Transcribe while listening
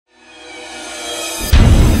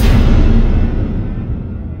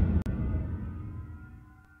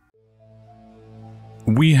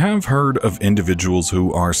We have heard of individuals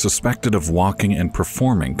who are suspected of walking and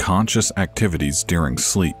performing conscious activities during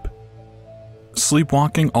sleep.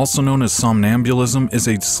 Sleepwalking, also known as somnambulism, is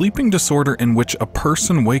a sleeping disorder in which a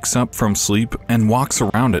person wakes up from sleep and walks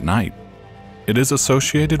around at night. It is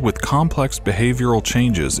associated with complex behavioral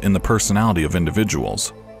changes in the personality of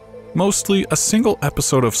individuals. Mostly, a single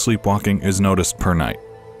episode of sleepwalking is noticed per night.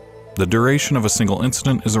 The duration of a single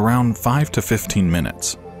incident is around 5 to 15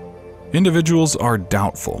 minutes. Individuals are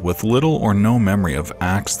doubtful, with little or no memory of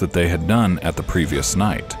acts that they had done at the previous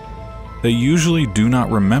night. They usually do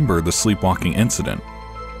not remember the sleepwalking incident.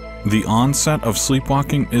 The onset of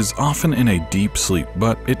sleepwalking is often in a deep sleep,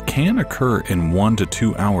 but it can occur in 1 to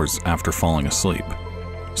 2 hours after falling asleep.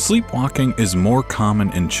 Sleepwalking is more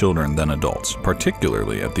common in children than adults,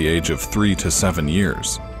 particularly at the age of 3 to 7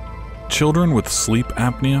 years. Children with sleep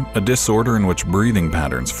apnea, a disorder in which breathing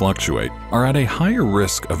patterns fluctuate, are at a higher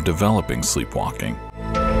risk of developing sleepwalking.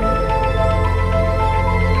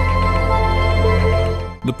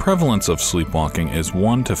 The prevalence of sleepwalking is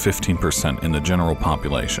 1 to 15% in the general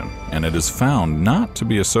population, and it is found not to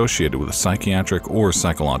be associated with psychiatric or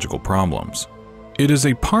psychological problems. It is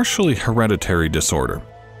a partially hereditary disorder.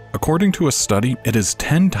 According to a study, it is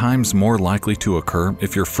 10 times more likely to occur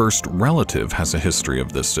if your first relative has a history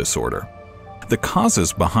of this disorder. The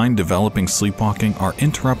causes behind developing sleepwalking are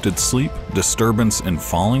interrupted sleep, disturbance in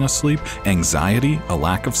falling asleep, anxiety, a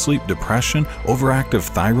lack of sleep, depression, overactive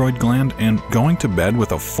thyroid gland, and going to bed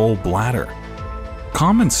with a full bladder.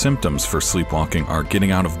 Common symptoms for sleepwalking are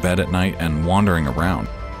getting out of bed at night and wandering around.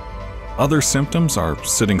 Other symptoms are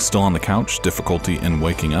sitting still on the couch, difficulty in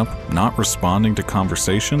waking up, not responding to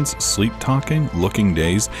conversations, sleep talking, looking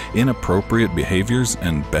dazed, inappropriate behaviors,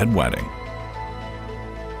 and bedwetting.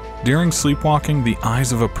 During sleepwalking, the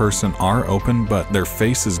eyes of a person are open, but their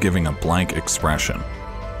face is giving a blank expression.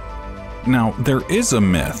 Now, there is a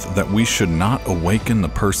myth that we should not awaken the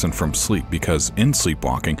person from sleep because in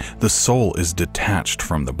sleepwalking, the soul is detached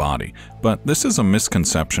from the body. But this is a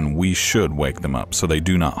misconception. We should wake them up so they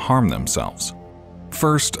do not harm themselves.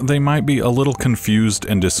 First, they might be a little confused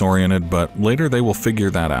and disoriented, but later they will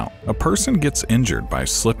figure that out. A person gets injured by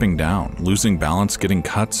slipping down, losing balance, getting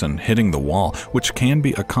cuts, and hitting the wall, which can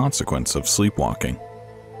be a consequence of sleepwalking.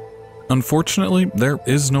 Unfortunately, there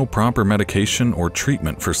is no proper medication or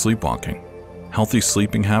treatment for sleepwalking. Healthy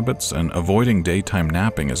sleeping habits and avoiding daytime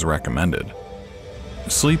napping is recommended.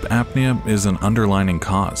 Sleep apnea is an underlying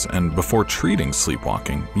cause, and before treating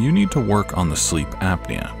sleepwalking, you need to work on the sleep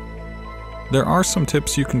apnea. There are some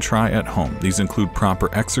tips you can try at home. These include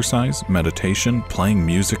proper exercise, meditation, playing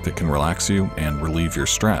music that can relax you and relieve your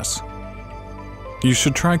stress. You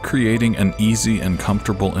should try creating an easy and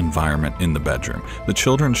comfortable environment in the bedroom. The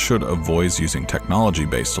children should avoid using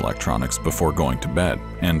technology-based electronics before going to bed,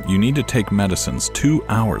 and you need to take medicines 2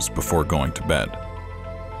 hours before going to bed.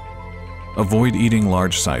 Avoid eating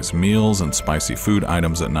large-sized meals and spicy food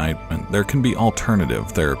items at night, and there can be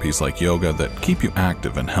alternative therapies like yoga that keep you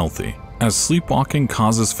active and healthy. As sleepwalking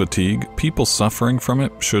causes fatigue, people suffering from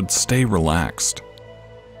it should stay relaxed.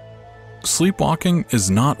 Sleepwalking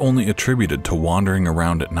is not only attributed to wandering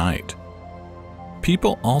around at night.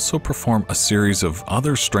 People also perform a series of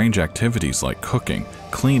other strange activities like cooking,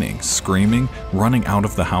 cleaning, screaming, running out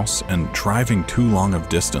of the house, and driving too long of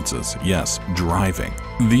distances. Yes, driving.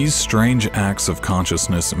 These strange acts of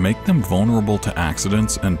consciousness make them vulnerable to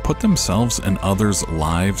accidents and put themselves and others'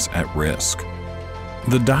 lives at risk.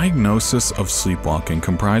 The diagnosis of sleepwalking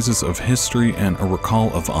comprises of history and a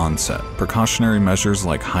recall of onset. Precautionary measures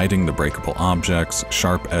like hiding the breakable objects,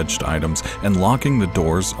 sharp-edged items, and locking the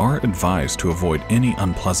doors are advised to avoid any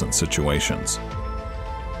unpleasant situations.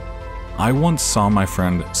 I once saw my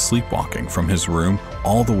friend sleepwalking from his room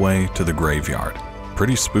all the way to the graveyard.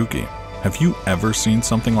 Pretty spooky. Have you ever seen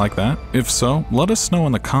something like that? If so, let us know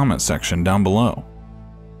in the comment section down below.